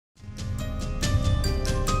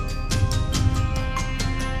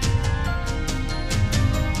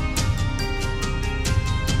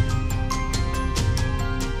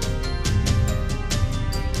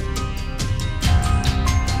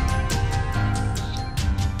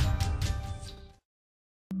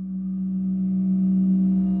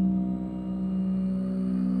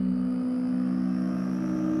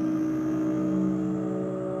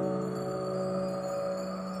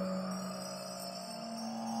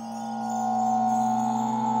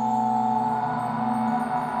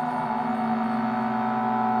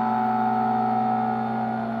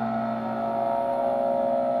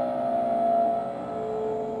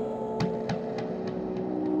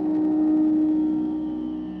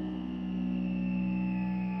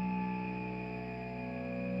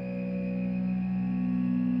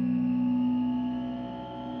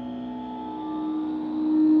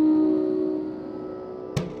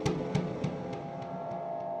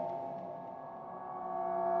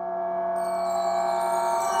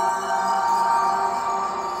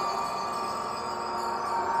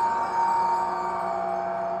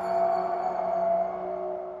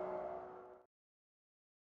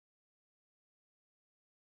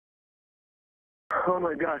Oh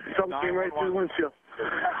my God! Something came right through the windshield.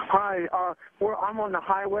 Hi, I'm on the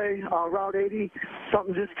highway, Route 80.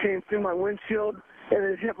 Something just came through my windshield, and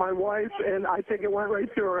it hit my wife, and I think it went right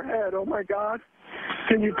through her head. Oh my God!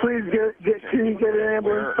 Can you please get an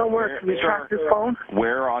ambulance somewhere? Can you track this phone?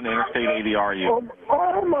 Where on Interstate 80 are you?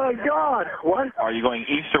 Oh my God! What? Are you going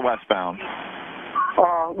east or westbound?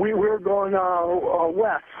 We're going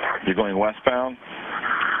west. You're going westbound?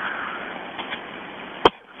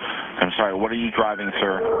 I'm sorry, what are you driving,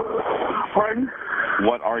 sir? Pardon?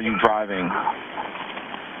 What are you driving?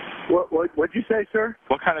 What'd you say, sir?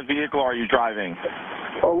 What kind of vehicle are you driving?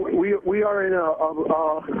 Oh, we are in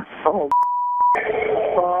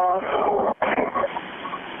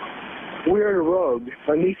we're in a Rogue,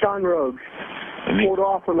 a Nissan Rogue. Pulled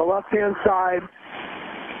off on the left-hand side.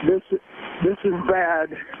 This is bad.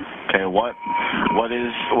 Okay, what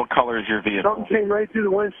color is your vehicle? Something came right through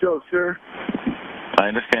the windshield, sir. I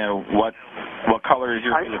understand. What color is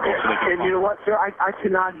your vehicle? And you know what, sir? I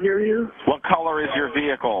cannot hear you. What color is your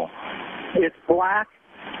vehicle? It's black.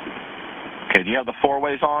 Okay, do you have the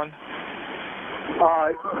four-ways on?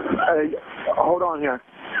 Hold on here.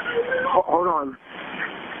 Hold on.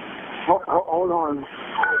 Hold on.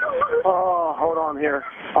 Hold on here.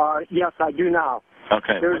 Yes, I do now.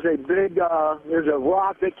 Okay. There's a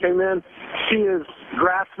rock that came in. She is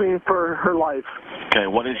grasping for her life. Okay,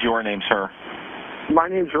 what is your name, sir? My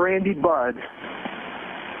name's Randy Budd.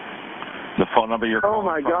 The phone number you're calling Oh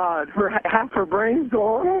my God. Half her brain's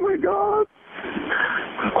gone. Oh my God.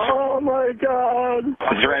 Oh my God.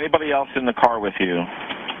 Is there anybody else in the car with you?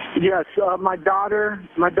 Yes, my daughter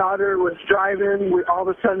was driving. All of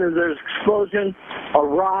a sudden there's an explosion. A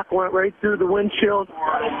rock went right through the windshield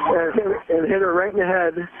and hit her right in the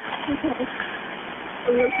head.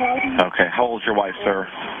 Okay, how old's your wife, sir?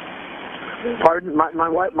 Pardon? My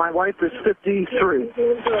wife is 53.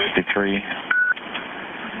 53.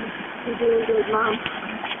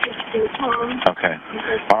 Okay.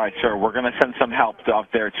 All right, sir. We're going to send some help up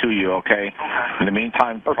there to you, okay? In the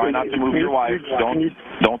meantime, try not to move your wife.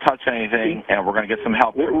 Don't touch anything, and we're going to get some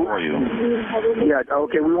help for you. Yeah,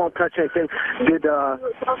 okay. We won't touch anything.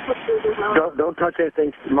 Don't touch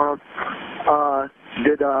anything, Mom.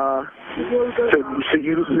 So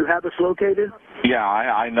you have us located? Yeah,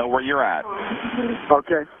 I know where you're at.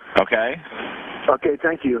 Okay. Okay? Okay,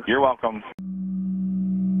 thank you. You're welcome.